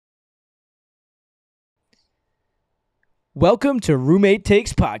Welcome to Roommate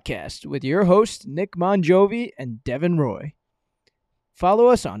Takes Podcast with your hosts, Nick Monjovi and Devin Roy. Follow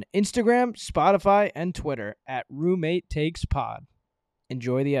us on Instagram, Spotify, and Twitter at Roommate Takes Pod.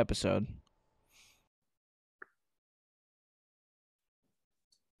 Enjoy the episode.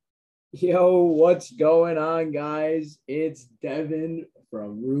 Yo, what's going on, guys? It's Devin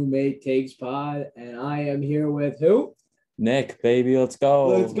from Roommate Takes Pod, and I am here with who? Nick, baby, let's go.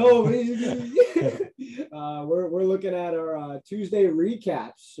 Let's go, baby. We're looking at our Tuesday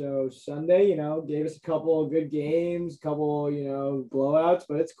recaps. So Sunday, gave us a couple of good games, couple, blowouts,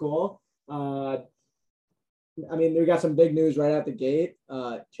 but it's cool. We got some big news right out the gate.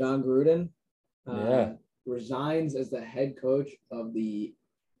 John Gruden resigns as the head coach of the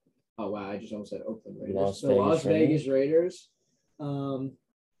I just almost said Oakland Raiders. Las Vegas Raiders. But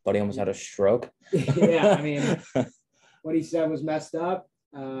he almost had a stroke. Yeah, what he said was messed up.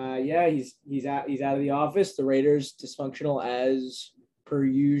 He's out of the office. The Raiders dysfunctional as per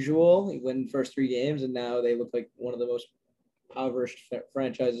usual. He won the first 3 games, and now they look like one of the most impoverished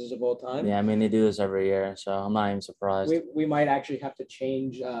franchises of all time. Yeah, they do this every year, so I'm not even surprised. We might actually have to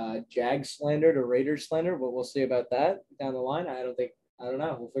change Jags slander to Raiders slander, but we'll see about that down the line. I don't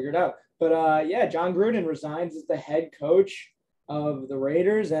know. We'll figure it out. But John Gruden resigns as the head coach of the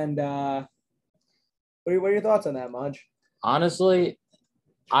Raiders, and what are your thoughts on that, Maj? Honestly,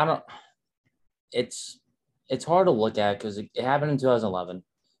 it's hard to look at because it happened in 2011.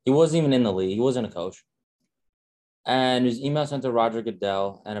 He wasn't even in the league. He wasn't a coach. And his email sent to Roger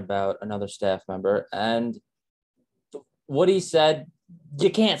Goodell and about another staff member. And what he said,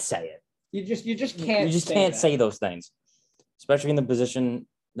 you can't say it. You just can't say those things, especially in the position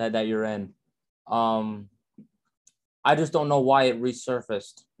that you're in. I just don't know why it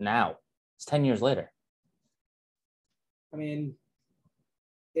resurfaced now. It's 10 years later.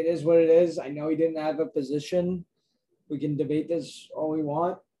 It is what it is. I know he didn't have a position. We can debate this all we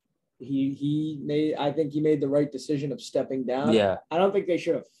want. I think he made the right decision of stepping down. Yeah. I don't think they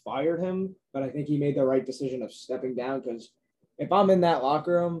should have fired him, but I think he made the right decision of stepping down because if I'm in that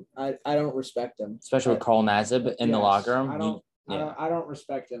locker room, I don't respect him. Especially with Carl Nassib in the locker room. I don't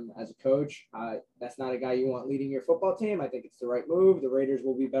respect him as a coach. That's not a guy you want leading your football team. I think it's the right move. The Raiders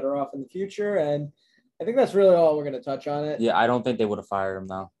will be better off in the future, and I think that's really all we're going to touch on it. Yeah, I don't think they would have fired him,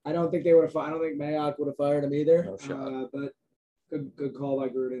 though. I don't think they would have. I don't think Mayock would have fired him either. No shot. But good call by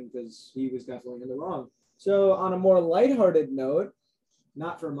Gruden because he was definitely in the wrong. So on a more lighthearted note,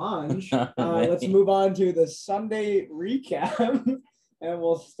 not for Monj, let's move on to the Sunday recap, and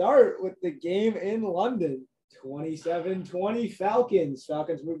we'll start with the game in London. 27-20 Falcons.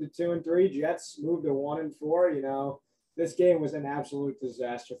 Falcons moved to 2-3. Jets moved to 1-4. This game was an absolute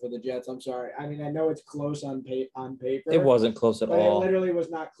disaster for the Jets. I'm sorry. I know it's close on paper. It wasn't close at all. It literally was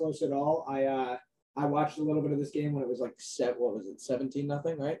not close at all. I watched a little bit of this game when it was like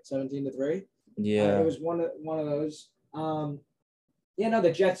 17-0, right? 17-3. Yeah. It was one of those.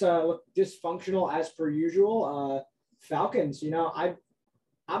 The Jets look dysfunctional as per usual. Falcons,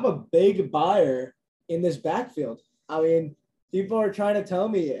 I'm a big buyer in this backfield. People are trying to tell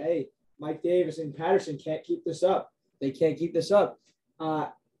me, hey, Mike Davis and Patterson can't keep this up. They can't keep this up.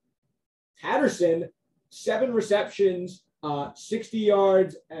 Patterson, 7 receptions, 60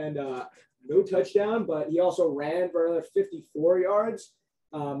 yards, and no touchdown, but he also ran for another 54 yards.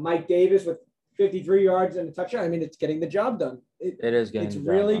 Mike Davis with 53 yards and a touchdown. It's getting the job done. It's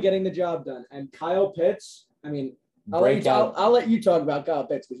really getting the job done. And Kyle Pitts, I'll let you talk about Kyle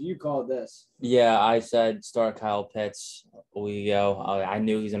Pitts because you called this. Yeah, I said start Kyle Pitts a week ago. I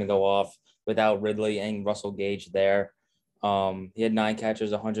knew he was going to go off without Ridley and Russell Gage there. He had 9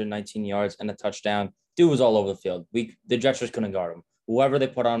 catches, 119 yards, and a touchdown. Dude was all over the field. The Jets just couldn't guard him. Whoever they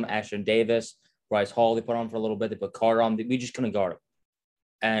put on, Ashton Davis, Bryce Hall, they put on for a little bit. They put Carter on. We just couldn't guard him.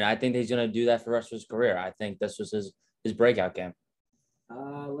 And I think he's going to do that for the rest of his career. I think this was his breakout game.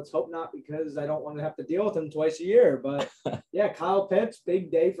 Let's hope not, because I don't want to have to deal with him twice a year. But, yeah, Kyle Pitts,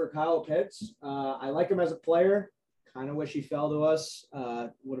 big day for Kyle Pitts. I like him as a player. Kind of wish he fell to us.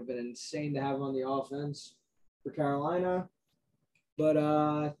 Would have been insane to have him on the offense for Carolina. But,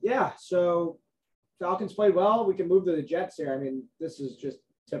 so Falcons played well. We can move to the Jets here. This is just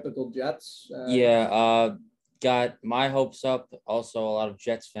typical Jets. Got my hopes up. Also, a lot of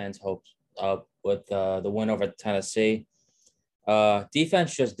Jets fans' hopes up with the win over Tennessee.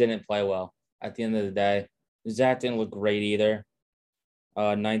 Defense just didn't play well at the end of the day. Zach didn't look great either.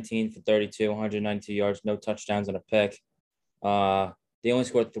 19 for 32, 192 yards, no touchdowns and a pick. They only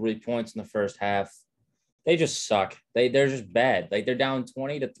scored 3 points in the first half. They just suck. They're just bad. They're down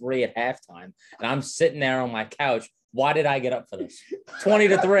 20-3 at halftime. And I'm sitting there on my couch Why did I get up for this?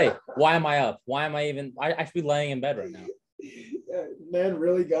 20-3. Why am I up? I should be laying in bed right now. man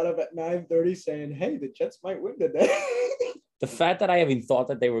really got up at 9:30 saying, "Hey, the Jets might win today." The fact that I even thought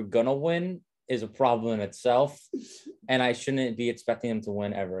that they were gonna win is a problem in itself, and I shouldn't be expecting them to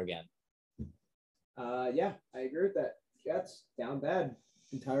win ever again. Yeah, I agree with that. Jets down bad,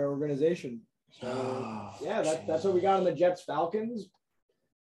 entire organization. So yeah, that's what we got on the Jets Falcons.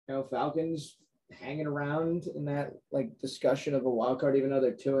 Falcons hanging around in that like discussion of a wild card, even though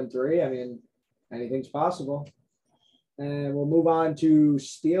they're 2-3. I mean, anything's possible. And we'll move on to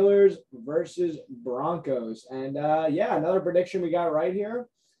Steelers versus Broncos. And yeah, another prediction we got right here.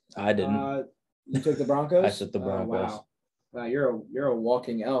 I didn't. You took the Broncos? I took the Broncos. Wow, you're a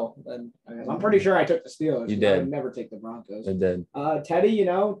walking L. And I'm pretty sure I took the Steelers. You did. I would never take the Broncos. I did. Teddy,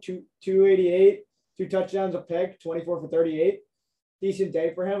 288, 2 touchdowns, a pick, 24 for 38. Decent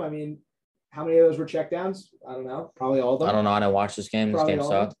day for him. I mean, how many of those were checkdowns? I don't know. Probably all of them. I don't know. I didn't watch this game. Probably this game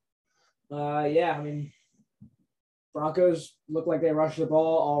sucked. Yeah, I mean, Broncos look like they rushed the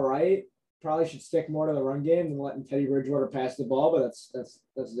ball all right. Probably should stick more to the run game than letting Teddy Bridgewater pass the ball, but that's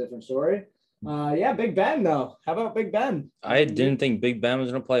a different story. Yeah, Big Ben though. How about Big Ben? I didn't think Big Ben was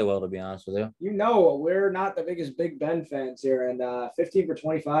going to play well, to be honest with you. We're not the biggest Big Ben fans here, and 15 for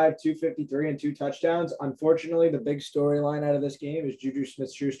 25, 253, and 2 touchdowns. Unfortunately, the big storyline out of this game is Juju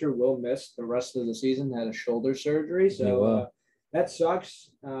Smith-Schuster will miss the rest of the season. Had a shoulder surgery, so that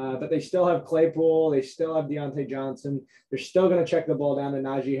sucks. But they still have Claypool. They still have Deontay Johnson. They're still going to check the ball down to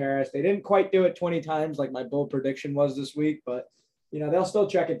Najee Harris. Be didn't quite do it 20 times like my bold prediction was this week, but they'll still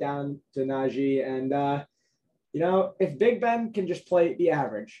check it down to Najee. And, if Big Ben can just be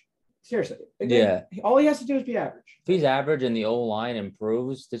average, seriously. All he has to do is be average. If he's average and the O-line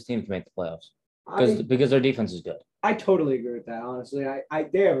improves, this team can make the playoffs because their defense is good. I totally agree with that, honestly.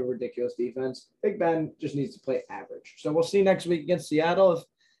 They have a ridiculous defense. Big Ben just needs to play average. So we'll see next week against Seattle if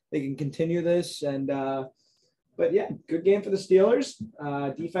they can continue this. And but yeah, good game for the Steelers.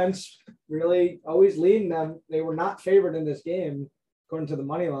 Defense really always leading them. They were not favored in this game according to the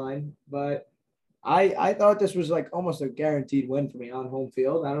money line, but I thought this was like almost a guaranteed win for me on home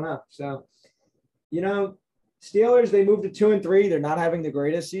field. I don't know. So, Steelers, they moved to 2-3. They're not having the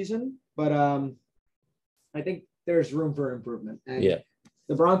greatest season, but I think there's room for improvement. And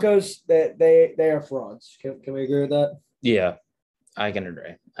the Broncos, they are frauds. Can we agree with that? Yeah, I can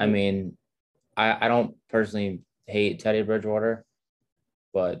agree. I mean, I don't personally hate Teddy Bridgewater,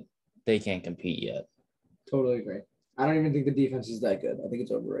 but they can't compete yet. Totally agree. I don't even think the defense is that good. I think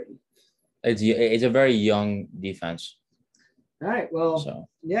it's overrated. It's a very young defense. All right. Well,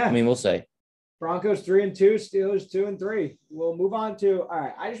 yeah. I mean, we'll see. Broncos 3-2, Steelers 2-3. We'll move on to. All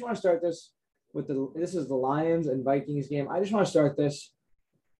right. I just want to start this with this is the Lions and Vikings game. I just want to start this.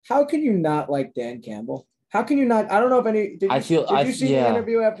 How can you not like Dan Campbell? How can you not? I don't know if any. Did you see the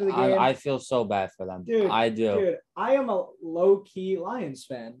interview after the game? I feel so bad for them. Dude, I do. Dude, I am a low-key Lions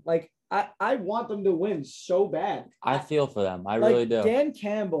fan. Like, I want them to win so bad. I feel for them. I really do. Dan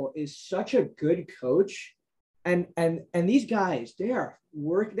Campbell is such a good coach. And these guys, they're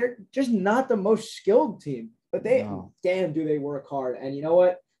just not the most skilled team. But damn, do they work hard. And you know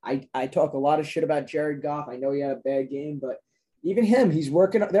what? I talk a lot of shit about Jared Goff. I know he had a bad game, but even him,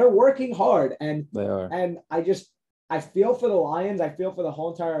 they're working hard. And they are. And I feel for the Lions. I feel for the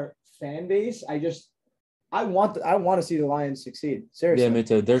whole entire fan base. I want to see the Lions succeed. Seriously. Yeah, me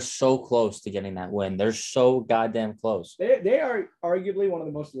too. They're so close to getting that win. They're so goddamn close. They are arguably one of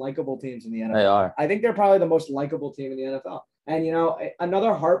the most likable teams in the NFL. They are. I think they're probably the most likable team in the NFL. And,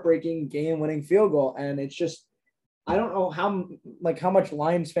 another heartbreaking game-winning field goal. And it's just, I don't know how much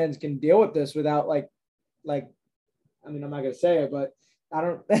Lions fans can deal with this without I mean, I'm not going to say it, but I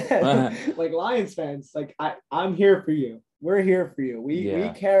don't like Lions fans. Like I'm here for you. We're here for you.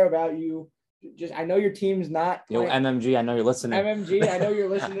 We care about you. Just I know your team's not. Yo, MMG, I know you're listening. MMG, I know you're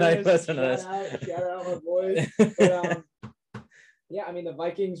listening to this. Shout out my boys. But, yeah, I mean the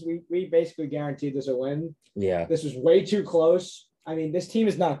Vikings. We basically guaranteed this a win. Yeah, this was way too close. I mean, this team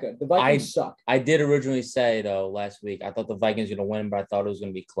is not good. The Vikings suck. I did originally say though last week I thought the Vikings were going to win, but I thought it was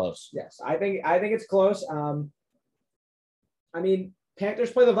going to be close. Yes, I think it's close. I mean, Panthers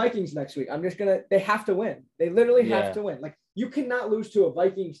play the Vikings next week. They have to win. They literally have to win. Like you cannot lose to a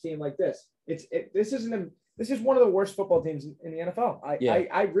Vikings team like this. This is one of the worst football teams in the NFL.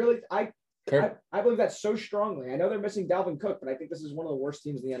 I believe that so strongly. I know they're missing Dalvin Cook, but I think this is one of the worst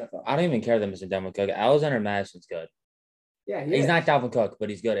teams in the NFL. I don't even care they're missing Dalvin Cook. Alexander Madison's good. Yeah, he's not Dalvin Cook, but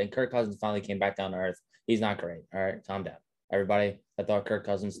he's good. And Kirk Cousins finally came back down to earth. He's not great. All right, calm down. Everybody, I thought Kirk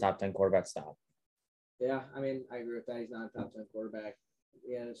Cousins top 10 quarterback. Stop. Yeah, I mean, I agree with that. He's not a top 10 quarterback.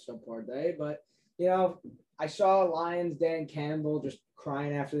 He had a subpar day, but I saw Lions Dan Campbell just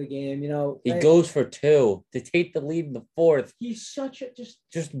crying after the game. He goes for 2 to take the lead in the 4th. He's such a just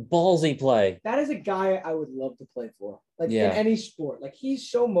ballsy play. That is a guy I would love to play for, in any sport. Like, he's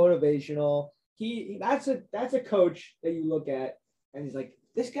so motivational. That's a coach that you look at and he's like,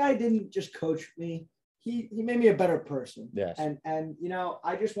 this guy didn't just coach me. He made me a better person. Yes. And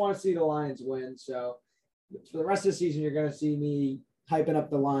I just want to see the Lions win. So for the rest of the season, you're going to see me hyping up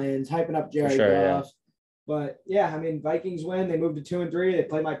the Lions, hyping up Jared Goff. Yeah. But yeah, I mean, Vikings win. They move to 2-3. They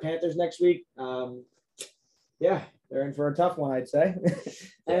play my Panthers next week. Yeah, they're in for a tough one, I'd say.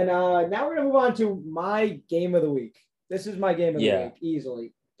 And now we're going to move on to my game of the week. This is my game of the week,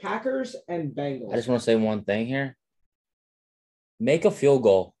 easily. Packers and Bengals. I just want to say one thing here. Make a field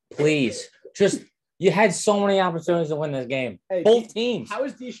goal, please. You had so many opportunities to win this game. Hey, both teams. How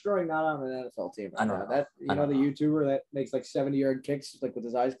is destroying not on an NFL team? I know that. The YouTuber that makes like 70-yard kicks like with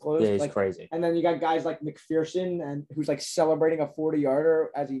his eyes closed. Yeah, he's crazy. And then you got guys like McPherson and who's like celebrating a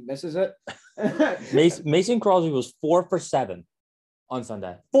 40-yarder as he misses it. Mason Crosby was 4 for 7 on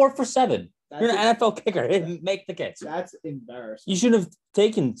Sunday. 4 for 7. You're an NFL kicker. He didn't make the kicks. That's embarrassing. You should have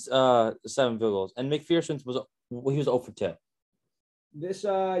taken 7 field goals. And McPherson was 0 for 2. This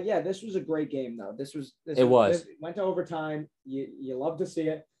was a great game though. This went to overtime. You love to see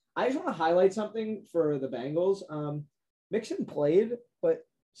it. I just want to highlight something for the Bengals. Mixon played, but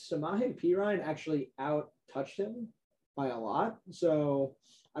Samaje Perine actually out touched him by a lot. So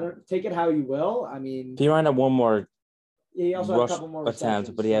I don't take it how you will. I mean, Perine had one more. He also had a couple more attempts,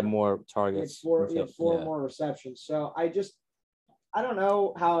 but he had more targets. He had four more receptions. So I don't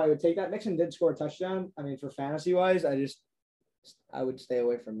know how I would take that. Mixon did score a touchdown. I mean, for fantasy wise, I would stay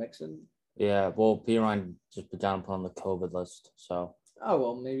away from Mixon. Yeah, well, Perine just put down on the COVID list, so. Oh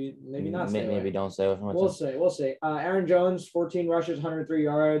well, maybe not. Maybe don't stay away from it. We'll see. Aaron Jones, 14 rushes, 103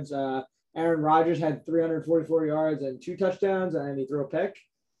 yards. Aaron Rodgers had 344 yards and 2 touchdowns, and he threw a pick.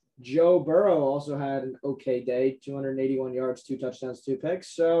 Joe Burrow also had an okay day, 281 yards, 2 touchdowns, 2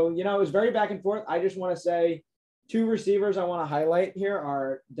 picks. So it was very back and forth. I just want to say 2 receivers I want to highlight here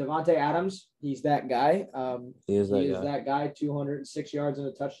are Devontae Adams. He's that guy. He is that guy. 206 yards and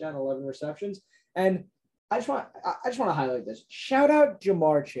a touchdown, 11 receptions. And I just want to highlight this. Shout out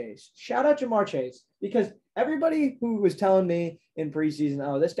Jamar Chase. Because everybody who was telling me in preseason,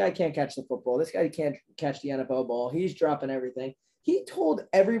 oh, this guy can't catch the football. This guy can't catch the NFL ball. He's dropping everything. He told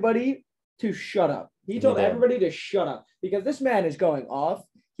everybody to shut up. He told everybody to shut up because this man is going off.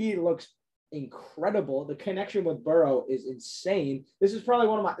 He looks incredible. The connection with Burrow is insane. This is probably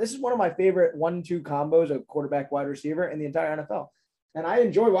one of my favorite 1-2 combos of quarterback wide receiver in the entire NFL. And I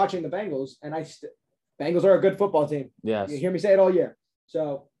enjoy watching the Bengals. And Bengals are a good football team. Yes. You hear me say it all year.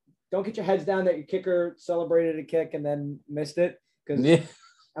 So don't get your heads down that your kicker celebrated a kick and then missed it. Because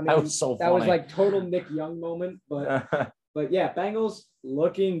that was so funny. That was like total Nick Young moment. But yeah, Bengals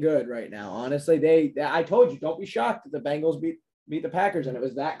looking good right now. Honestly, I told you, don't be shocked that the Bengals beat the Packers, and it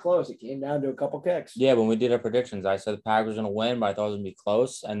was that close. It came down to a couple kicks. Yeah, when we did our predictions, I said the Packers were going to win, but I thought it was going to be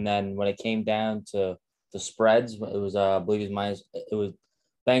close. And then when it came down to the spreads, it was I believe it was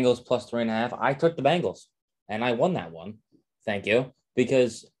Bengals plus 3.5. I took the Bengals, and I won that one. Thank you,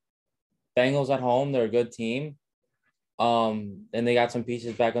 because Bengals at home, they're a good team. And they got some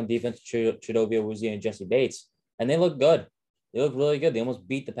pieces back on defense, Chidobe Awuzie and Jesse Bates. And they look good. They look really good. They almost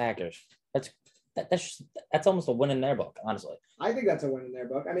beat the Packers. That's almost a win in their book, honestly. I think that's a win in their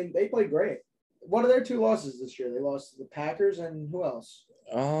book. I mean, they played great. What are their 2 losses this year? They lost to the Packers and who else?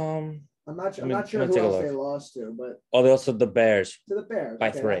 I'm not sure who else they lost to, but they lost to the Bears. To the Bears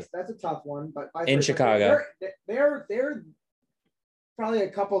by 3. That's a tough one, but by in 3. Chicago, they're probably a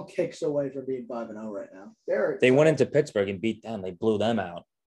couple kicks away from being 5-0 right now. They went into Pittsburgh and beat them. They blew them out.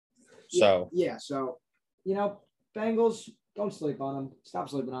 So So Bengals, don't sleep on them. Stop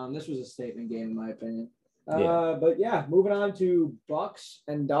sleeping on them. This was a statement game, in my opinion. But yeah, moving on to Bucks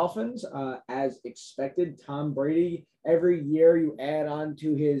and Dolphins. As expected, Tom Brady, every year you add on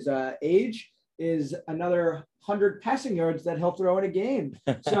to his age is another 100 passing yards that he'll throw in a game.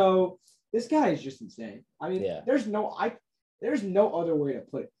 So this guy is just insane. I mean, there's no other way to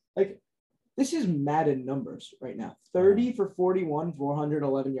put it. Like, this is Madden numbers right now. 30 for 41,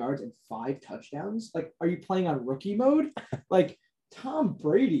 411 yards, and 5 touchdowns. Like, are you playing on rookie mode? Like, Tom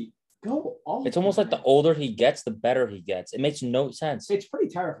Brady, go all. It's almost like the older he gets, the better he gets. It makes no sense. It's pretty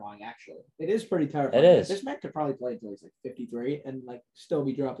terrifying, actually. It is pretty terrifying. It is. This man could probably play until he's like 53 and like still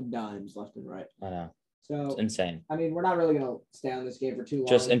be dropping dimes left and right. I know. So it's insane. I mean, we're not really going to stay on this game for too long.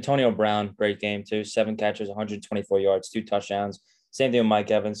 Just Antonio Brown, great game too. 7 catches, 124 yards, 2 touchdowns. Same thing with Mike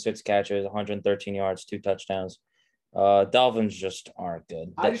Evans, 6 catches, 113 yards, 2 touchdowns. Dolphins just aren't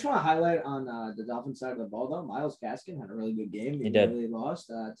good. I just want to highlight on the Dolphins side of the ball, though. Myles Gaskin had a really good game. He did. Really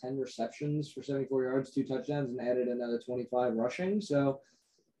lost 10 receptions for 74 yards, 2 touchdowns, and added another 25 rushing. So,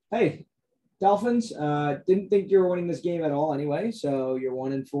 hey, Dolphins didn't think you were winning this game at all anyway. So you're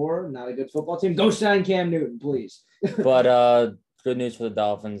 1-4, not a good football team. Go sign Cam Newton, please. But good news for the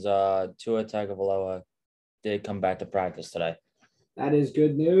Dolphins. Tua Tagovailoa did come back to practice today. That is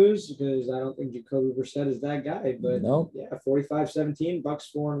good news because I don't think Jacoby Brissett is that guy. But Nope. yeah, 45-17,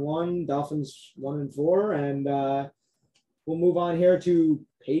 Bucks 4-1, Dolphins 1-4, and we'll move on here to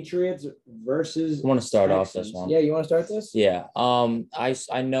Patriots versus. I want to start Texans. off this one. Yeah, you want to start this? Yeah.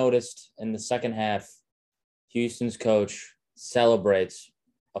 I noticed in the second half, Houston's coach celebrates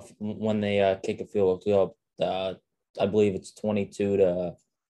when they kick a field goal. I believe it's 22-15.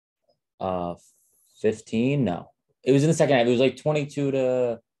 No, it was in the second half. It was like 22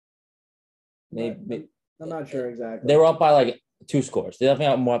 to. Maybe I'm not sure exactly. They were up by like 2 scores. They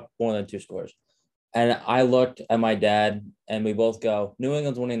definitely up more than 2 scores. And I looked at my dad, and we both go, New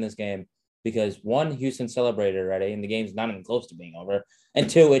England's winning this game because, 1, Houston celebrated already, and the game's not even close to being over. And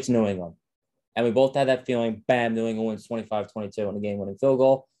 2, it's New England. And we both had that feeling, bam, New England wins 25-22 in the game-winning field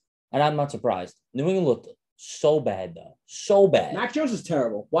goal. And I'm not surprised. New England looked so bad, though. So bad. Mac Jones is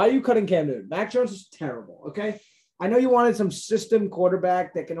terrible. Why are you cutting Cam Newton? Mac Jones is terrible, okay? I know you wanted some system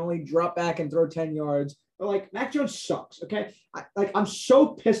quarterback that can only drop back and throw 10 yards. But, like, Mac Jones sucks, okay? I'm so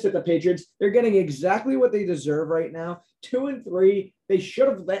pissed at the Patriots. They're getting exactly what they deserve right now. 2-3. They should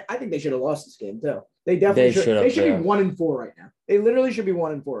have – I think they should have lost this game, too. They definitely should. They should be 1-4 right now. They literally should be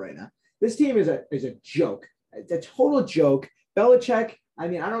 1-4 right now. This team is a joke. It's a total joke. Belichick, I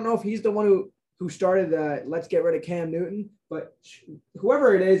mean, I don't know if he's the one who started let's get rid of Cam Newton, but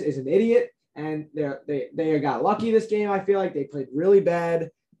whoever it is an idiot, and they got lucky this game. I feel like they played really bad.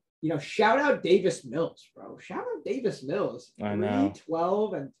 You know, shout out Davis Mills, bro. Shout out Davis Mills. I know.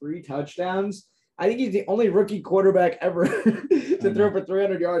 312 and 3 touchdowns. I think he's the only rookie quarterback ever to throw for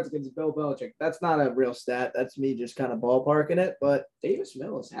 300 yards against Bill Belichick. That's not a real stat. That's me just kind of ballparking it. But Davis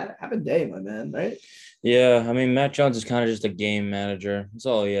Mills, have a day, my man, right? Yeah, I mean, Matt Jones is kind of just a game manager. That's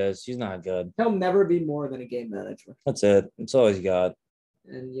all he is. He's not good. He'll never be more than a game manager. That's it. That's all he's got.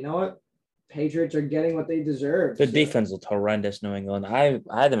 And you know what? Patriots are getting what they deserve. Their defense looked horrendous, New England. I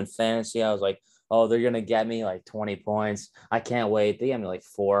had them in fantasy. I was like, oh, they're going to get me like 20 points. I can't wait. They got me like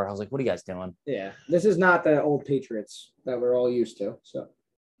 4. I was like, what are you guys doing? Yeah, this is not the old Patriots that we're all used to. So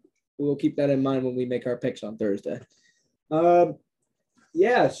we'll keep that in mind when we make our picks on Thursday.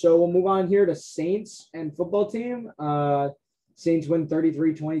 Yeah, so we'll move on here to Saints and football team. Saints win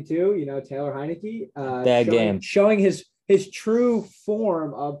 33-22. You know, Taylor Heineke. Bad game. Showing his true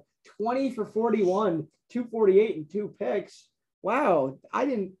form of 20 for 41, 248 and 2 picks. Wow, I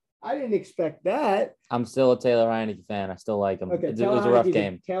didn't expect that. I'm still a Taylor Heineke fan. I still like him. Okay, It was a rough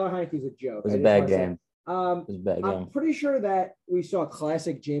game. Taylor Heineke's a joke. It was a bad game. It was a bad game. I'm pretty sure that we saw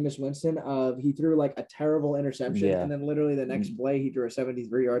classic Jameis Winston of he threw like a terrible interception, and then literally the next play he threw a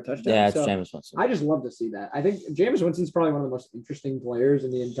 73-yard touchdown. Yeah, it's Jameis Winston. I just love to see that. I think Jameis Winston's probably one of the most interesting players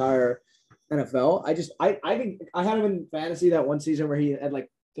in the entire NFL. I think I had him in fantasy that one season where he had like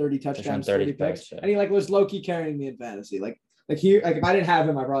 30 touchdowns, 30 picks, and he like was low-key carrying me in fantasy. Like if I didn't have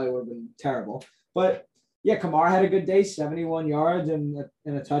him, I probably would have been terrible. But yeah, Kamara had a good day, 71 yards and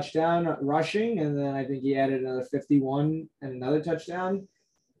a touchdown rushing, and then I think he added another 51 and another touchdown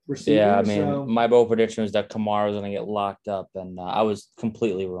receiving. Yeah, I mean, my bold prediction was that Kamara was going to get locked up, and I was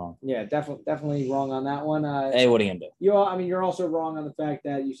completely wrong. Yeah, definitely wrong on that one. Hey, what are you going to do? You're also wrong on the fact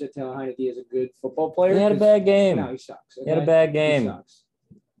that you said Taylor Heineke is a good football player. He had a bad game. No, he sucks. Okay? He had a bad game. He sucks.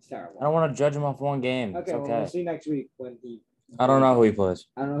 It's terrible. I don't want to judge him off one game. Okay, It's okay. Well, we'll see next week when he. I don't know who he plays.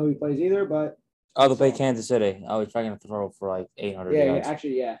 I don't know who he plays either, but. Oh, they play Kansas City. Oh, he's probably going to throw for like 800 yards. Yeah,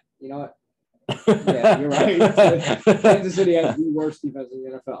 actually, yeah. You know what? Yeah, you're right. Kansas City has the worst defense in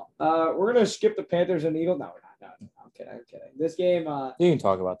the NFL. We're going to skip the Panthers and Eagles. No, we're not. No, I'm kidding. This game. You can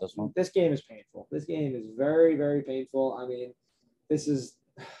talk about this one. This game is painful. This game is very, very painful. I mean, this.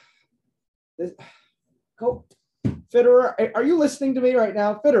 Go, Fitterer. Are you listening to me right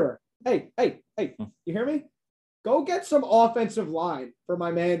now, Fitterer? Hey, you hear me? Go get some offensive line for my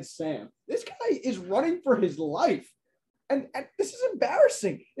man Sam. This guy is running for his life. And this is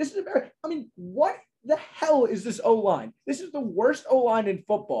embarrassing. I mean, what the hell is this O-line? This is the worst O-line in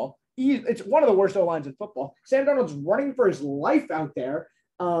football. It's one of the worst O-lines in football. Sam Darnold's running for his life out there.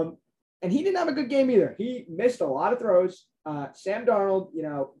 And he didn't have a good game either. He missed a lot of throws. Sam Darnold,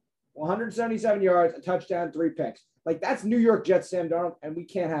 177 yards, a touchdown, 3 picks. Like, that's New York Jets Sam Darnold, and we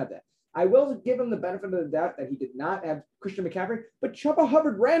can't have that. I will give him the benefit of the doubt that he did not have Christian McCaffrey, but Chuba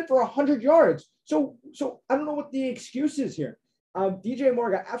Hubbard ran for 100 yards. So I don't know what the excuse is here. DJ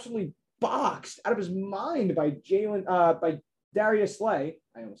Moore got absolutely boxed out of his mind by Darius Slay.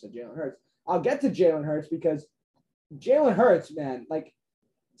 I almost said Jalen Hurts. I'll get to Jalen Hurts because Jalen Hurts, man, like,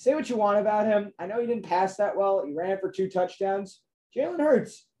 say what you want about him. I know he didn't pass that well. He ran for 2 touchdowns. Jalen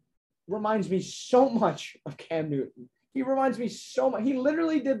Hurts reminds me so much of Cam Newton. He reminds me so much. He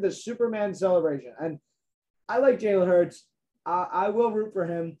literally did the Superman celebration. And I like Jalen Hurts. I will root for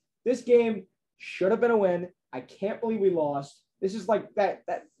him. This game should have been a win. I can't believe we lost. This is like that.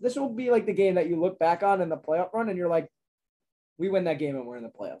 This will be like the game that you look back on in the playoff run and you're like, we win that game and we're in the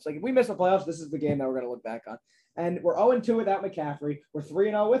playoffs. Like, if we miss the playoffs, this is the game that we're going to look back on. And we're 0-2 without McCaffrey. We're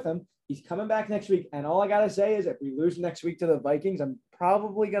 3-0 with him. He's coming back next week. And all I got to say is if we lose next week to the Vikings, I'm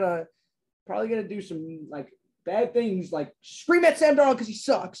probably going to do some like bad things, like scream at Sam Darnold because he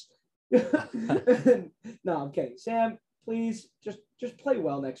sucks. No, I'm kidding. Sam, please just play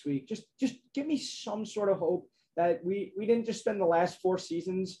well next week. Just give me some sort of hope that we didn't just spend the last 4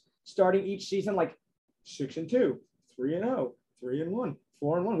 seasons starting each season like 6-2, 3-0, 3-1,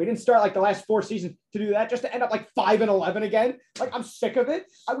 4-1. We didn't start like the last 4 seasons to do that just to end up like 5-11 again. Like, I'm sick of it.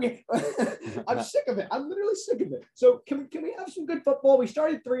 I'm sick of it. I'm literally sick of it. So can we have some good football? We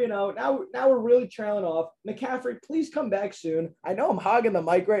started 3-0. Now we're really trailing off. McCaffrey, please come back soon. I know I'm hogging the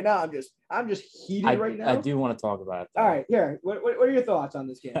mic right now. I'm just heated right now. I do want to talk about it, though. All right, here. What are your thoughts on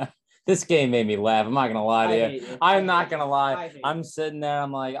this game? This game made me laugh. I'm not going to lie to you. I'm not going to lie. I'm sitting there.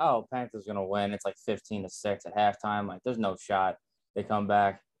 I'm like, oh, Panthers going to win. It's like 15-6 at halftime. Like, there's no shot. They come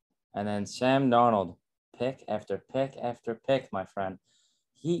back. And then Sam Darnold, pick after pick after pick, my friend.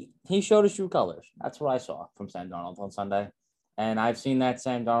 He showed his true colors. That's what I saw from Sam Darnold on Sunday. And I've seen that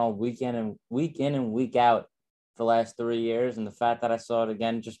Sam Darnold week in and week out for the last 3 years. And the fact that I saw it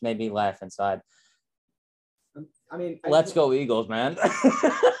again just made me laugh inside. I mean, let's go Eagles, man.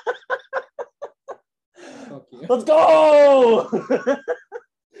 Let's go!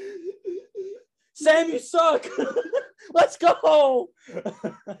 Sam, you suck. Let's go.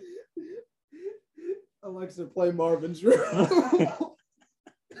 Alexa, play Marvin's Room.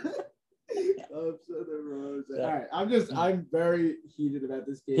 All right, I'm very heated about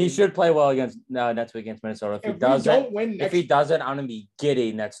this game. He should play well next week against Minnesota. If he doesn't, I'm gonna be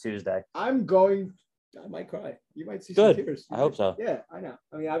giddy next Tuesday. I might cry. You might see some tears. I hope so. Yeah, I know.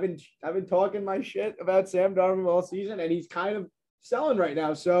 I mean, I've been talking my shit about Sam Darnold all season, and he's kind of selling right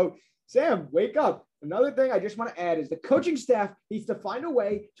now. So, Sam, wake up. Another thing I just want to add is the coaching staff needs to find a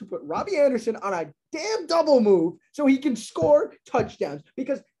way to put Robbie Anderson on a damn double move so he can score touchdowns,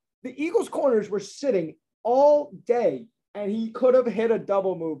 because the Eagles corners were sitting all day and he could have hit a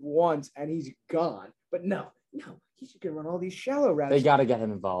double move once and he's gone. But no, he's going to run all these shallow routes. They got to get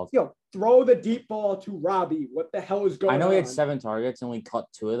him involved. Throw the deep ball to Robbie. What the hell is going on? I know he had 7 targets and only caught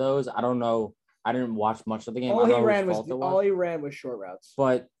 2 of those. I don't know. I didn't watch much of the game. All he ran was short routes.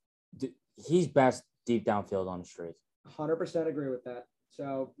 But he's best deep downfield on the street. 100% agree with that.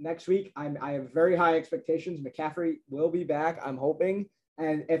 So next week, I have very high expectations. McCaffrey will be back, I'm hoping.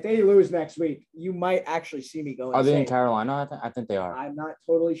 And if they lose next week, you might actually see me go. Are they in Carolina? I think they are. I'm not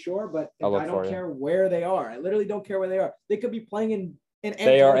totally sure, but I don't care where they are. I literally don't care where they are. They could be playing in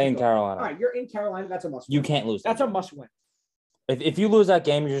They are in Carolina. All right, you're in Carolina. That's a must win. You can't lose. That's a must win. If you lose that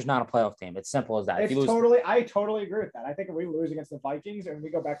game, you're just not a playoff team. It's simple as that. I totally agree with that. I think if we lose against the Vikings and we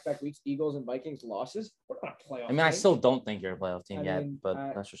go back-to-back weeks, Eagles and Vikings losses, we're not a playoff team. I still don't think you're a playoff team yet, but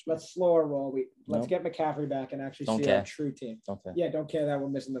that's just let's slow our roll. Let's get McCaffrey back and actually see our true team. Don't care. Yeah, don't care that we're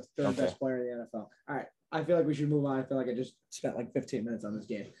missing the third best player in the NFL. All right, I feel like we should move on. I feel like I just spent like 15 minutes on this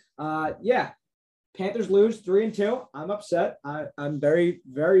game. Panthers lose 3-2. I'm upset. I'm very,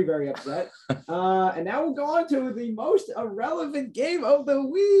 very, very upset. And now we'll go on to the most irrelevant game of the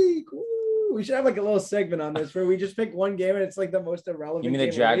week. Ooh, we should have like a little segment on this where we just pick one game and it's like the most irrelevant. You mean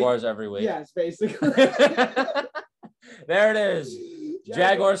the Jaguars every week? Yes, basically. There it is.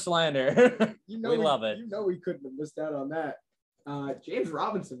 Jaguar slander. We love it. You know we couldn't have missed out on that. James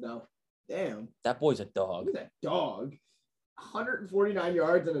Robinson, though. Damn. That boy's a dog. Look at that dog. 149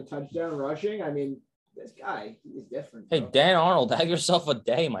 yards and a touchdown rushing. I mean, this guy, he's different. Hey, Dan Arnold, have yourself a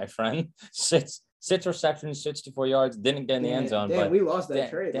day, my friend. 6 receptions, 64 yards, didn't get in the end zone. But we lost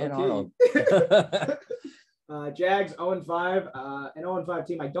that trade. Dan Arnold. Jags 0-5. An 0-5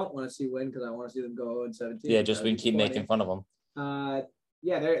 team I don't want to see win because I want to see them go 0-17. Yeah, just we keep making fun of them.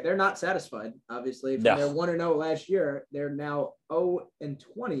 They're not satisfied, obviously. From their 1-0 last year, they're now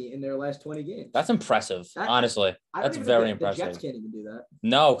 0-20 in their last 20 games. That's impressive, honestly. That's very impressive. The Jets can't even do that.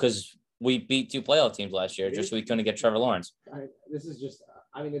 No, because we beat 2 playoff teams last year just so we couldn't get Trevor Lawrence. This is just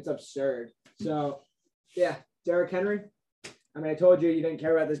I mean, it's absurd. So, yeah, Derrick Henry. I mean, I told you didn't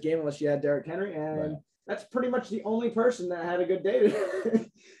care about this game unless you had Derrick Henry, and that's pretty much the only person that had a good day today.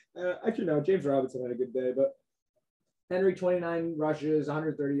 Actually, no, James Robinson had a good day, but Henry, 29 rushes,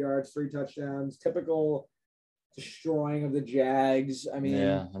 130 yards, 3 touchdowns, typical destroying of the Jags. I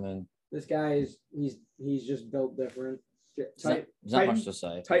mean, this guy he's just built different. There's not much to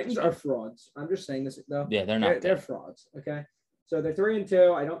say. Titans are frauds. I'm just saying this though. Yeah, they're not. They're frauds. Okay, so they're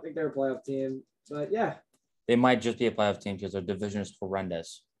 3-2. I don't think they're a playoff team, but yeah, they might just be a playoff team because their division is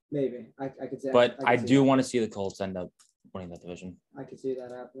horrendous. Maybe I could say. But I do want to see the Colts end up winning that division. I could see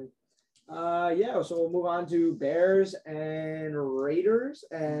that happening. Yeah, so we'll move on to Bears and Raiders,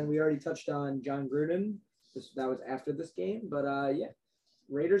 and we already touched on John Gruden. That was after this game, but yeah,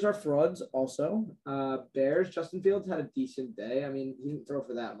 Raiders are frauds also. Bears, Justin Fields had a decent day. I mean, he didn't throw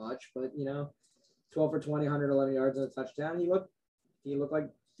for that much, but 12 for 20, 111 yards and a touchdown. He looked like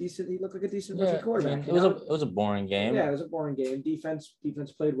decent. He looked like a decent rookie quarterback. I mean, it was a boring game. Yeah, it was a boring game. Defense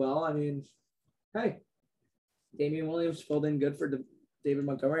played well. I mean, hey, Damian Williams filled in good for David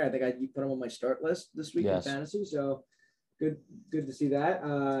Montgomery. I think I put him on my start list this week in fantasy. So good to see that.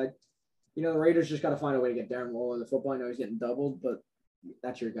 The Raiders just got to find a way to get Darren Waller the football. I know he's getting doubled, but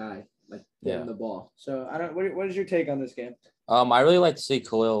that's your guy. Like, get him the ball. So what is your take on this game? I really like to see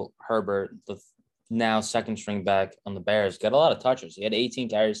Khalil Herbert, the now second string back on the Bears, get a lot of touches. He had 18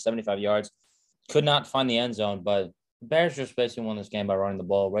 carries, 75 yards, could not find the end zone, but the Bears just basically won this game by running the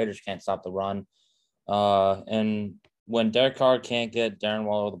ball. Raiders can't stop the run. And when Derek Carr can't get Darren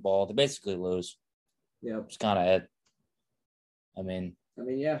Waller the ball, they basically lose. Yeah, it's kind of it. I mean,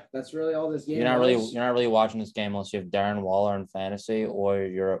 yeah, that's really all this game. You're not really watching this game unless you have Darren Waller in fantasy or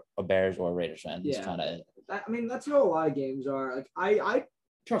you're a Bears or a Raiders fan. That's kind of it. That's how a lot of games are. Like I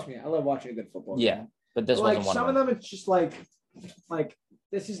trust me, I love watching a good football game. Yeah, but this wasn't one some of them. It's just like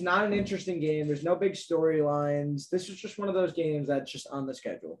this is not an interesting game. There's no big storylines. This is just one of those games that's just on the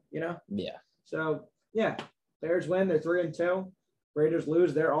schedule. Yeah. So yeah, Bears win. They're 3-2. Raiders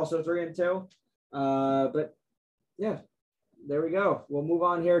lose. They're also 3-2. But yeah, there we go. We'll move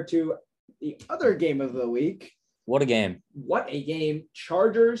on here to the other game of the week. What a game.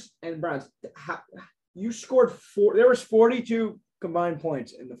 Chargers and Browns. You scored 4. There was 42 combined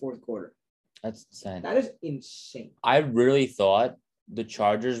points in the fourth quarter. That's insane. That is insane. I really thought the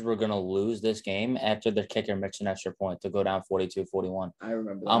Chargers were going to lose this game after their kicker missed an extra point to go down 42-41. I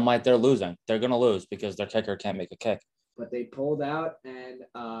remember that. I'm like, they're losing. They're going to lose because their kicker can't make a kick. But they pulled out, and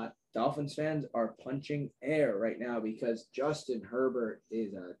Dolphins fans are punching air right now because Justin Herbert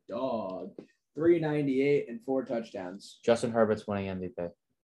is a dog. 398 and 4 touchdowns. Justin Herbert's winning MVP.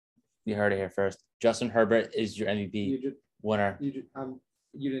 You heard it here first. Justin Herbert is your MVP winner.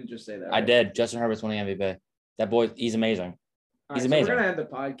 You didn't just say that. I did. Justin Herbert's winning MVP. That boy, he's amazing. He's amazing. So we're going to end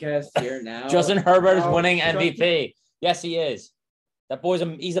the podcast here now. Justin Herbert is winning MVP. Yes, he is. That boy's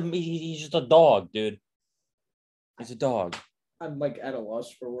he's just a dog, dude. He's a dog. I'm like at a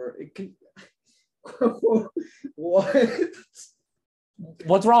loss for word. What?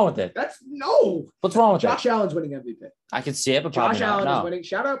 What's wrong with it? What's wrong with Josh Allen's winning MVP. I can see it, but Josh Allen is winning.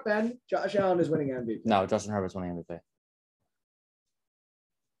 Shout out, Ben. Josh Allen is winning MVP. No, Justin Herbert's winning MVP.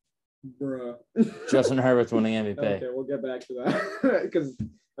 Bruh. Justin Herbert's winning MVP. Okay, we'll get back to that. Because,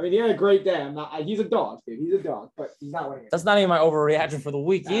 he had a great day. He's a dog, dude. He's a dog, but he's not winning. That's not even my overreaction for the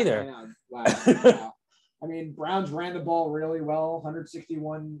week either. I know. Wow. Browns ran the ball really well.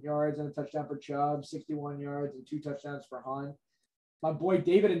 161 yards and a touchdown for Chubb, 61 yards and 2 touchdowns for Hunt. My boy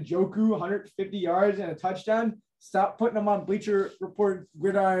David Njoku, 150 yards and a touchdown. Stop putting him on Bleacher Report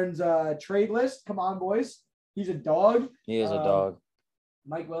Gridiron's trade list. Come on, boys. He's a dog. He is a dog.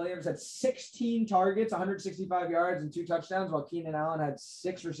 Mike Williams had 16 targets, 165 yards and 2 touchdowns, while Keenan Allen had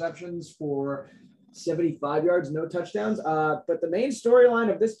 6 receptions for 75 yards, no touchdowns. But the main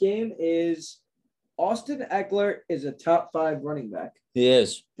storyline of this game is Austin Eckler is a top 5 running back. He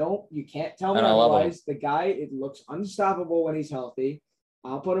is. You can't tell me otherwise. The guy, it looks unstoppable when he's healthy.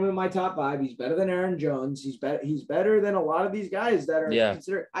 I'll put him in my top 5. He's better than Aaron Jones. He's better than a lot of these guys that are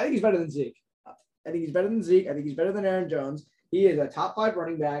considered. I think he's better than Zeke. I think he's better than Aaron Jones. He is a top 5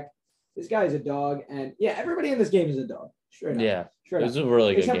 running back. This guy is a dog. And yeah, everybody in this game is a dog. Straight up. Yeah. Straight up. It was a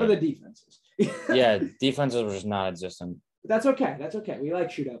really good game. Except for the defenses. Yeah, defenses were just not existent. That's okay. We like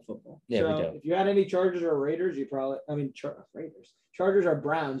shootout football. Yeah, we do. If you had any Chargers or Raiders, Raiders. Chargers or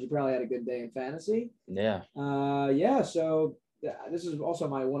Browns, you probably had a good day in fantasy. Yeah. So this is also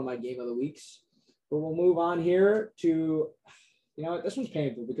one of my game of the weeks. But we'll move on here to, this one's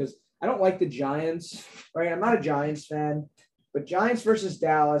painful because I don't like the Giants. Right? I'm not a Giants fan, but Giants versus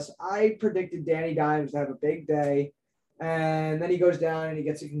Dallas. I predicted Danny Dimes to have a big day, And then he goes down and he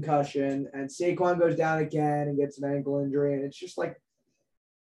gets a concussion. And Saquon goes down again and gets an ankle injury. And it's just like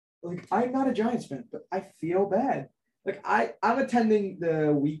I'm not a Giants fan, but I feel bad. Like I'm attending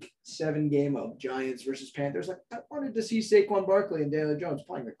the Week 7 game of Giants versus Panthers. Like I wanted to see Saquon Barkley and Daniel Jones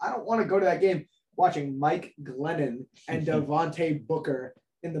playing. Like I don't want to go to that game watching Mike Glennon and Devontae Booker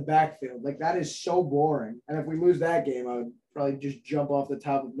in the backfield. Like that is so boring. And if we lose that game, I would probably just jump off the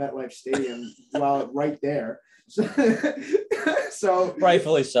top of MetLife Stadium while right there. So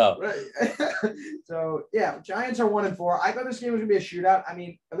rightfully so. Right. So yeah, Giants are 1-4. I thought this game was gonna be a shootout. I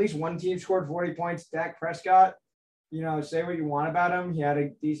mean, at least one team scored 40 points. Dak Prescott, say what you want about him. He had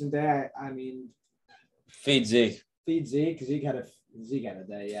a decent day. I mean, feed Zeke. Zeke had a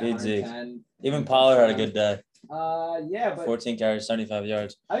day. Yeah, feed Zeke. 110. Even Pollard had a good day. Yeah, but 14 carries, 75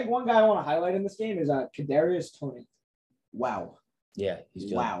 yards. I think one guy I want to highlight in this game is Kadarius Toney. Wow. Yeah, he's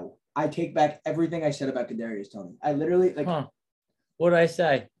good. Wow. I take back everything I said about Kadarius Toney. I literally What did I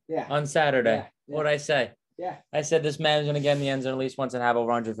say? Yeah. On Saturday. Yeah. What did I say? Yeah. I said this man's gonna get in the end zone at least once and have over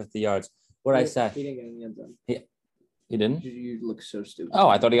 150 yards. What did I say? He didn't get in the end zone. He didn't? You look so stupid. Oh,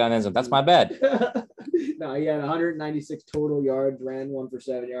 I thought he got in the end zone. That's my bad. No, he had 196 total yards, ran 1 for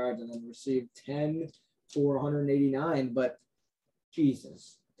 7 yards, and then received 10 for 189. But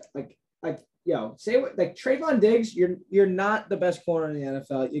Jesus, say what Trayvon Diggs, you're not the best corner in the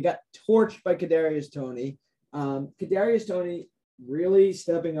NFL. You got torched by Kadarius Toney. Kadarius Toney really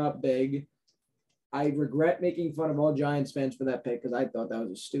stepping up big. I regret making fun of all Giants fans for that pick because I thought that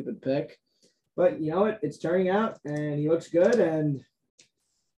was a stupid pick. But you know what? It's turning out, and he looks good. And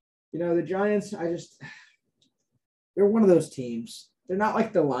the Giants, they're one of those teams. They're not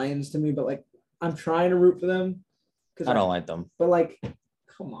like the Lions to me, but I'm trying to root for them. I don't like them. But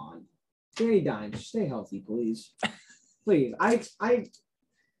come on, Danny Dimes, stay healthy, please. Please, I'm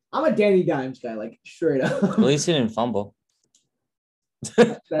a Danny Dimes guy, straight up. At least he didn't fumble.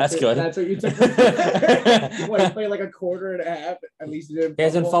 That's good. That's what you took. He played a quarter and a half. At least he didn't. He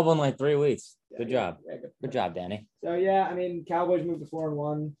hasn't fumbled in 3 weeks. Yeah, good job. Yeah, good job, Danny. So yeah, I mean, Cowboys moved to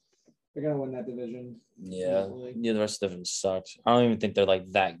 4-1. They're gonna win that division. Yeah. The rest of them sucks. I don't even think they're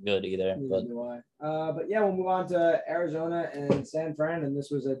that good either. Neither do I. But yeah, we'll move on to Arizona and San Fran, and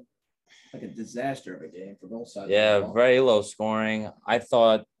this was a disaster of a game for both sides. Yeah, very low scoring. I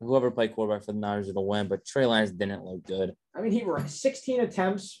thought whoever played quarterback for the Niners would win, but Trey Lance didn't look good. I mean, he ran 16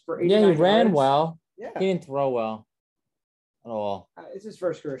 attempts for 89 yards. Yeah, he ran yards. well. Yeah. He didn't throw well at all. It's his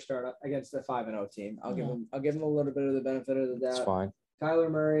first career start against the 5-0 team. I'll give him a little bit of the benefit of the doubt. It's fine. Kyler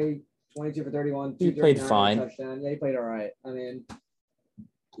Murray, 22 for 31. He played fine. Touchdown. Yeah, he played all right. I mean,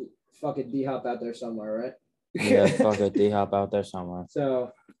 fucking D-Hop out there somewhere, right? Yeah, fuck it. D-Hop out there somewhere.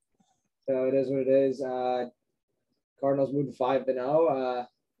 So it is what it is. Cardinals moved to 5-0.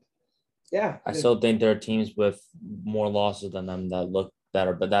 Yeah. I still think there are teams with more losses than them that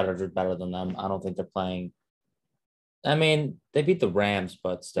are just better than them. I don't think they're playing. I mean, they beat the Rams,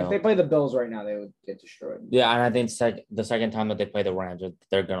 but still. If they play the Bills right now, they would get destroyed. Yeah, and I think the second time that they play the Rams,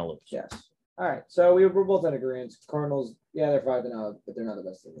 they're gonna lose. Yes. All right. So we're both in agreement. Cardinals, yeah, they're 5-0, but they're not the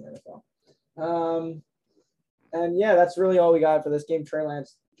best team in the NFL. And yeah, that's really all we got for this game. Trey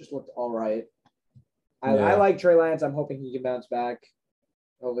Lance just looked all right. I like Trey Lance. I'm hoping he can bounce back.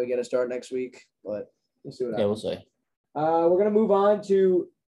 Hopefully get a start next week, but we'll see what happens. Yeah, we'll see. We're going to move on to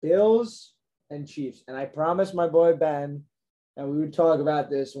Bills and Chiefs. And I promised my boy Ben that we would talk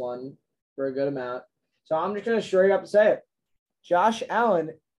about this one for a good amount. So I'm just going to straight up say it. Josh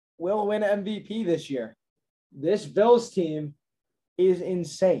Allen will win MVP this year. This Bills team is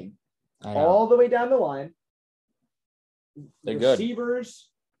insane. All the way down the line. They're Receivers,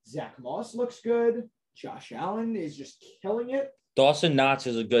 good. Zach Moss looks good. Josh Allen is just killing it. Dawson Knox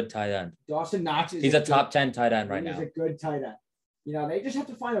is a good tight end. He's a top 10 tight end right now. He's a good tight end. They just have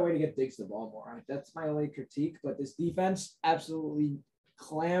to find a way to get Diggs the ball more. That's my only critique. But this defense absolutely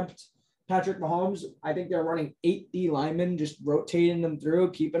clamped Patrick Mahomes. I think they're running 8 D linemen, just rotating them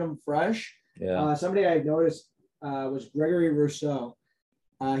through, keeping them fresh. Yeah. Somebody I noticed was Gregory Rousseau.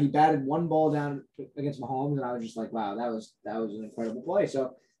 He batted one ball down against Mahomes, and I was just like, wow, that was an incredible play.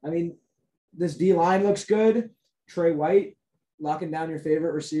 So, I mean, this D-line looks good. Trey White locking down your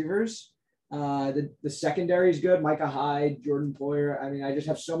favorite receivers. The secondary is good. Micah Hyde, Jordan Poyer. I mean, I just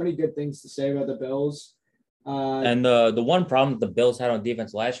have so many good things to say about the Bills. And the one problem the Bills had on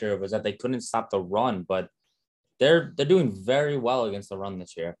defense last year was that they couldn't stop the run, but they're doing very well against the run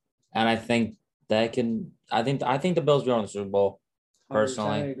this year. And I think they can. I think the Bills will win the Super Bowl.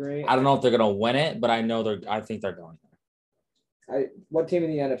 Personally, agree. I don't know if they're gonna win it, but I think they're going there. What team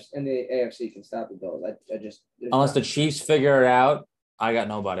in the NFC and the AFC can stop the Bills? Unless the Chiefs figure it out, I got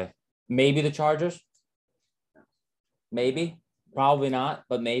nobody. Maybe the Chargers. Maybe. Probably not,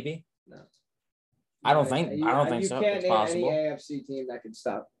 but maybe. No. I don't think You so. can't It's name possible. any AFC team that can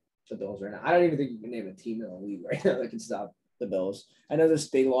stop the Bills right now. I don't even think you can name a team in the league right now that can stop the Bills. I know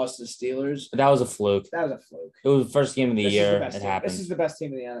they lost to the Steelers. But that was a fluke. That was a fluke. It was the first game of the year. It team. happened. This is the best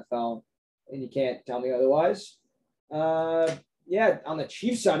team in the NFL, and you can't tell me otherwise. Yeah, on the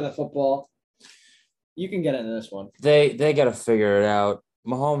Chiefs side of the football, you can get into this one. They got to figure it out.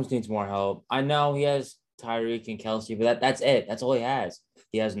 Mahomes needs more help. I know he has Tyreek and Kelsey, but that's it. That's all he has.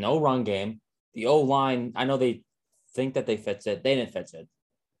 He has no run game. The O-line, I know they think that they fix it. They didn't fix it.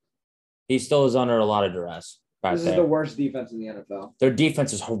 He still is under a lot of duress. This is the worst defense in the NFL. Their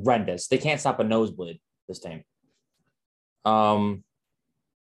defense is horrendous. They can't stop a nosebleed, this team. They're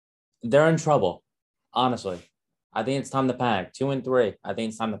in trouble, honestly. I think it's time to panic. 2-3. I think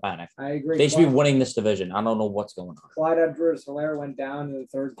it's time to panic. I agree. They should be winning this division. I don't know what's going on. Clyde Edwards-Helaire went down in the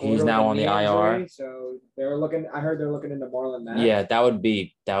third quarter. He's now on the IR. So they're looking. I heard they're looking into Marlon Mack. Yeah, that would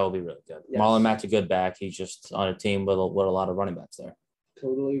be really good. Yes. Marlon Mack's a good back. He's just on a team with a lot of running backs there.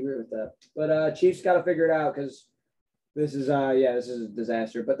 Totally agree with that. But Chiefs got to figure it out because this is a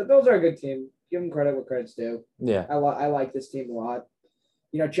disaster. But the Bills are a good team. Give them credit where credit's due. Yeah. I like this team a lot.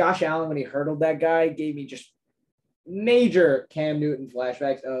 You know, Josh Allen, when he hurdled that guy, gave me just major Cam Newton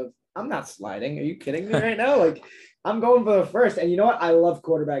flashbacks of, I'm not sliding. Are you kidding me right now? Like, I'm going for the first. And you know what? I love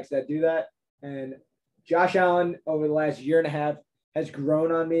quarterbacks that do that. And Josh Allen, over the last year and a half, has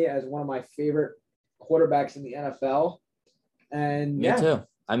grown on me as one of my favorite quarterbacks in the NFL. And Me too.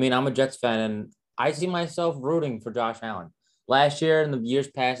 I mean, I'm a Jets fan, and I see myself rooting for Josh Allen. Last year and the years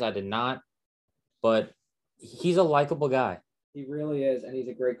past, I did not. But he's a likable guy. He really is, and he's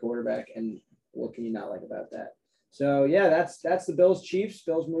a great quarterback. And what can you not like about that? So yeah, that's the Bills Chiefs.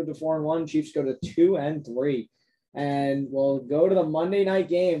 Bills move to 4-1. Chiefs go to 2-3, and we'll go to the Monday night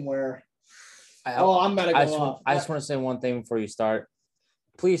game where. I'm about to go off. I just want to say one thing before you start.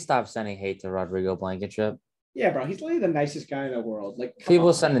 Please stop sending hate to Rodrigo Blankenship. Yeah, bro, he's literally the nicest guy in the world. Like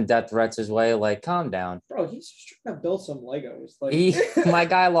people sending death threats his way. Like, calm down, bro. He's just trying to build some Legos. Like, my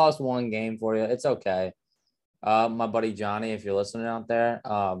guy lost one game for you. It's okay. My buddy Johnny, if you're listening out there,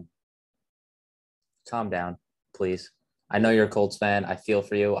 calm down, please. I know you're a Colts fan. I feel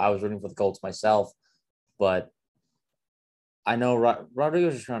for you. I was rooting for the Colts myself, but I know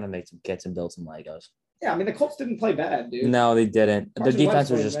Rodrigo's just trying to get some build some Legos. Yeah, I mean the Colts didn't play bad, dude. No, they didn't. The defense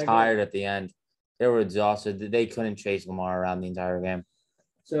was just tired at the end. They were exhausted. They couldn't chase Lamar around the entire game.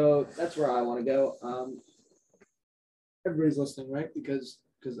 So that's where I want to go. Everybody's listening, right? Because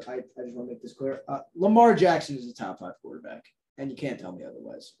I just want to make this clear. Lamar Jackson is a top 5 quarterback, and you can't tell me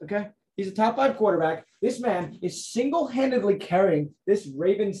otherwise. Okay, he's a top 5 quarterback. This man is single-handedly carrying this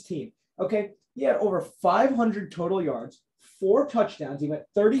Ravens team. Okay, he had over 500 total yards, 4 touchdowns. He went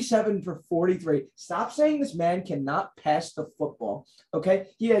 37 for 43. Stop saying this man cannot pass the football. Okay,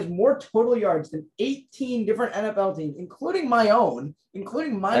 he has more total yards than 18 different NFL teams, including my own, and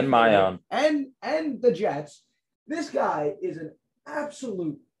the Jets. This guy is an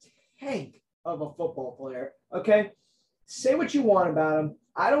absolute tank of a football player. Okay, say what you want about him.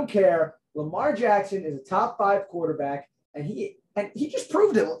 I don't care. Lamar Jackson is a top 5 quarterback, and he just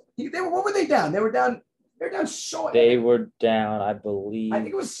proved it. What were they down? They were down. They were down, I believe. I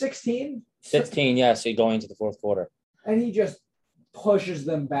think it was 16. 16, yes, going into the fourth quarter. And he just pushes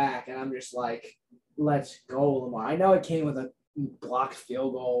them back, and I'm just like, let's go, Lamar. I know it came with a blocked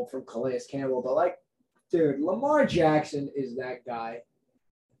field goal from Calais Campbell, but like, dude, Lamar Jackson is that guy.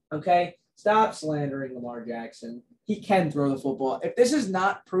 Okay? Stop slandering Lamar Jackson. He can throw the football. If this is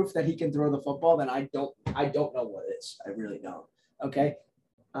not proof that he can throw the football, then I don't know what is. I really don't. Okay?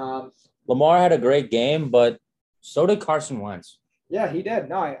 Lamar had a great game, but so did Carson Wentz. Yeah, he did.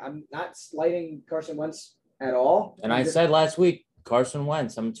 No, I'm not slighting Carson Wentz at all. And I said last week, Carson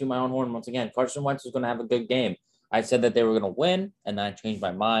Wentz, I'm to my own horn once again, Carson Wentz was going to have a good game. I said that they were going to win, and then I changed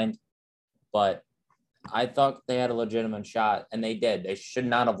my mind. But I thought they had a legitimate shot, and they did. They should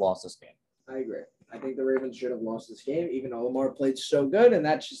not have lost this game. I agree. I think the Ravens should have lost this game, even though Lamar played so good, and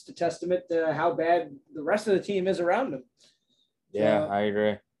that's just a testament to how bad the rest of the team is around him. Yeah, I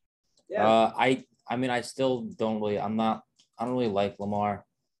agree. Yeah. I mean, I still don't really. I don't really like Lamar,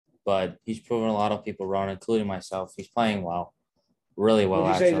 but he's proven a lot of people wrong, including myself. He's playing well, really well.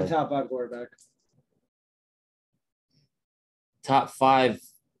 Would you say he's a top 5 quarterback? Top 5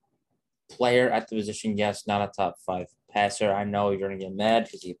 player at the position, yes. Not a top 5 passer. I know you're gonna get mad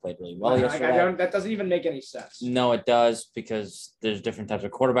because he played really well yesterday. That doesn't even make any sense. No, it does, because there's different types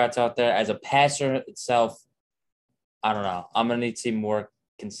of quarterbacks out there. As a passer itself, I don't know. I'm gonna need to see more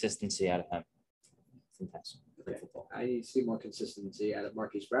consistency out of him. Okay. I need to see more consistency out of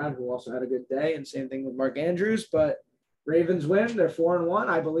Marquise Brown, who also had a good day, and same thing with Mark Andrews. But Ravens win. They're 4-1.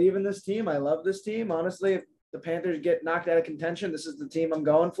 I believe in this team. I love this team. Honestly, if the Panthers get knocked out of contention, this is the team I'm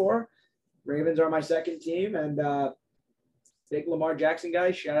going for. Ravens are my second team, and big Lamar Jackson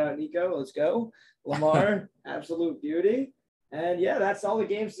guy. Shout out Nico. Let's go. Lamar, absolute beauty. And yeah, that's all the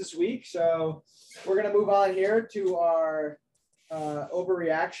games this week. So we're going to move on here to our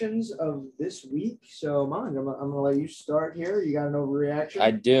overreactions of this week. So, Mon, I'm going to let you start here. You got an overreaction?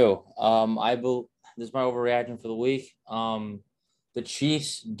 I do. This is my overreaction for the week. The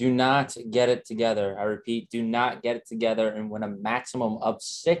Chiefs do not get it together. I repeat, do not get it together and win a maximum of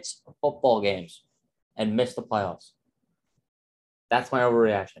 6 football games and miss the playoffs. That's my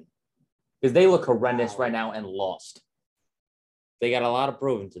overreaction. Because they look horrendous right now and lost. They got a lot of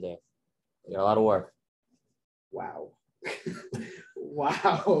proving to do. They got a lot of work. Wow.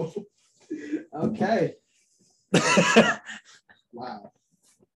 Wow. Okay. Wow.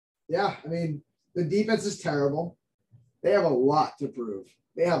 Yeah, I mean, the defense is terrible. They have a lot to prove.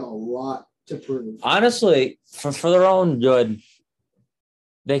 Honestly, for their own good,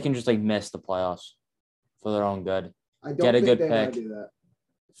 they can just miss the playoffs for their own good. I don't get a think good they pick. want to do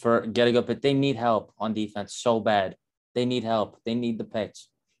that. Get a good pick. They need help on defense so bad. They need help. They need the picks.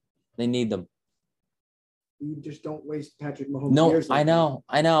 They need them. You just don't waste Patrick Mahomes. No,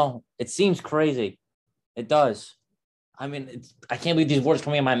 I know. It seems crazy. It does. I mean, I can't believe these words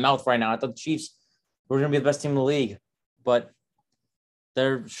coming in my mouth right now. I thought the Chiefs were going to be the best team in the league, but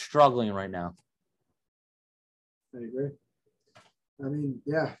they're struggling right now. I agree. I mean,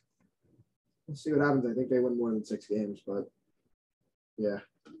 yeah. Let's see what happens. I think they win more than 6 games, but yeah.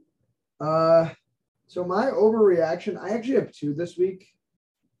 So my overreaction, I actually have 2 this week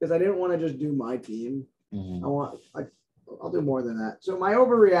because I didn't want to just do my team. Mm-hmm. I'll do more than that. So my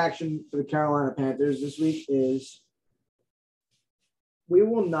overreaction for the Carolina Panthers this week is we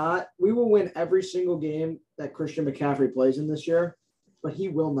will win every single game that Christian McCaffrey plays in this year, but he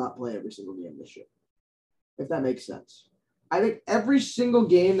will not play every single game this year, if that makes sense. I think every single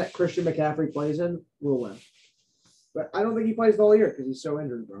game that Christian McCaffrey plays in will win. But I don't think he plays the whole year because he's so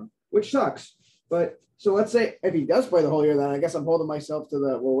injured, bro, which sucks. But so let's say if he does play the whole year, then I guess I'm holding myself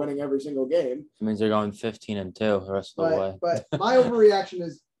to we're winning every single game. It means they're going 15-2 the rest of the way. But my overreaction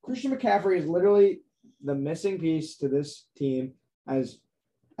is Christian McCaffrey is literally the missing piece to this team as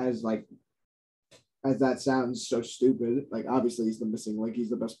that sounds so stupid. Like, obviously he's the missing link.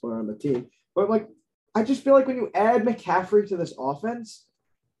 He's the best player on the team. But I just feel like when you add McCaffrey to this offense,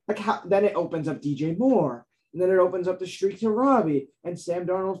 then it opens up DJ Moore. And then it opens up the street to Robbie. And Sam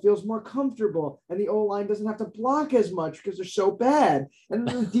Darnold feels more comfortable. And the O-line doesn't have to block as much because they're so bad. And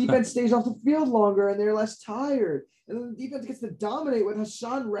then the defense stays off the field longer and they're less tired. And then the defense gets to dominate with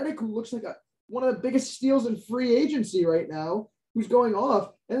Hassan Reddick, who looks like one of the biggest steals in free agency right now, who's going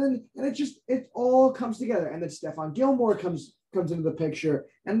off. And it all comes together. And then Stephon Gilmore comes into the picture.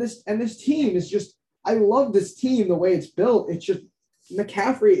 And this team is just, I love this team, the way it's built. It's just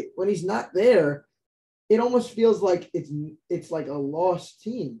McCaffrey, when he's not there, it almost feels like it's like a lost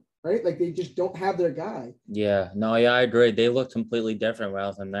team, right? Like they just don't have their guy. Yeah, I agree. They look completely different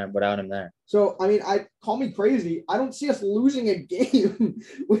without him there. So, I mean, call me crazy. I don't see us losing a game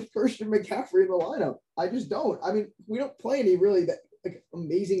with Christian McCaffrey in the lineup. I just don't. I mean, we don't play any really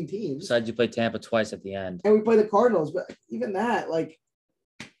amazing teams. Besides, you play Tampa twice at the end. And we play the Cardinals, but even that,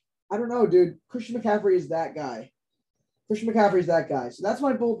 I don't know, dude. Christian McCaffrey is that guy. So that's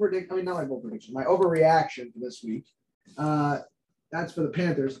my bold prediction. I mean, not my bold prediction, my overreaction for this week. That's for the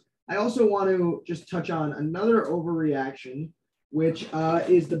Panthers. I also want to just touch on another overreaction, which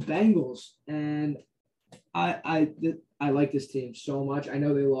is the Bengals. And I like this team so much. I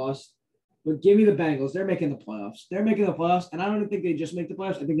know they lost, but give me the Bengals. They're making the playoffs. And I don't think they just make the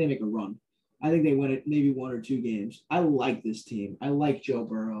playoffs. I think they make a run. I think they win it maybe 1 or 2 games. I like this team. I like Joe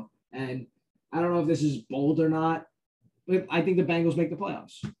Burrow. And I don't know if this is bold or not, but I think the Bengals make the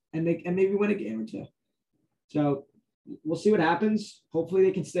playoffs and maybe win a game or 2. So we'll see what happens. Hopefully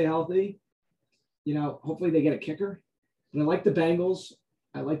they can stay healthy. Hopefully they get a kicker. But I like the Bengals.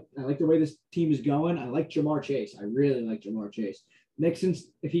 I like the way this team is going. I like Jamar Chase. I really like Jamar Chase. Mixon,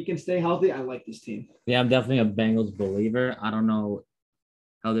 if he can stay healthy, I like this team. Yeah, I'm definitely a Bengals believer. I don't know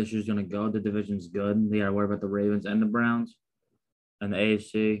how this year's going to go. The division's good. They got to worry about the Ravens and the Browns. And the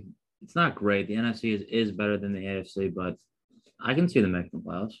AFC, it's not great. The NFC is better than the AFC, but I can see them making the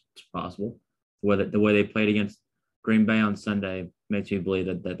playoffs. It's possible. The way they played against Green Bay on Sunday makes me believe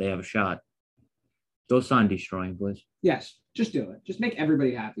that they have a shot. Go sign Destroying, please. Yes, just do it. Just make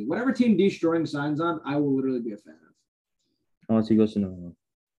everybody happy. Whatever team Destroying signs on, I will literally be a fan of. Unless he goes to New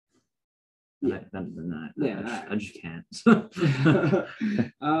York. Yeah. I just can't.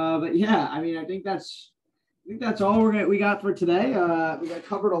 But yeah, I mean, I think that's think that's all we got for today. We got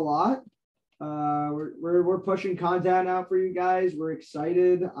covered a lot. We're pushing content out for you guys. We're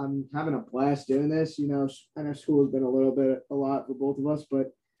excited. I'm having a blast doing this. You know, I know school has been a lot for both of us,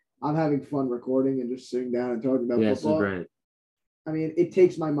 but I'm having fun recording and just sitting down and talking about football. Yeah, great. I mean, it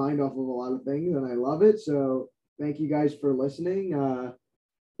takes my mind off of a lot of things, and I love it. So thank you guys for listening.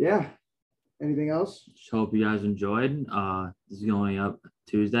 Yeah. Anything else? Just hope you guys enjoyed. This is going up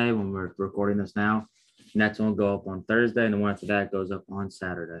Tuesday when we're recording this now. Next one will go up on Thursday, and the one after that goes up on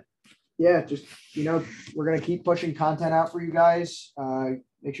Saturday. Yeah, just, we're going to keep pushing content out for you guys.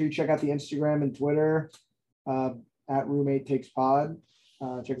 Make sure you check out the Instagram and Twitter at Roommate Takes Pod.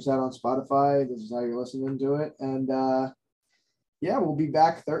 Check us out on Spotify. This is how you're listening to it. And yeah, we'll be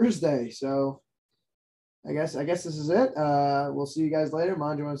back Thursday. So I guess this is it. We'll see you guys later.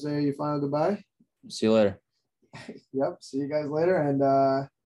 Mon, do you want to say your final goodbye? See you later. Yep. See you guys later, and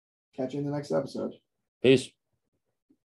catch you in the next episode. Peace.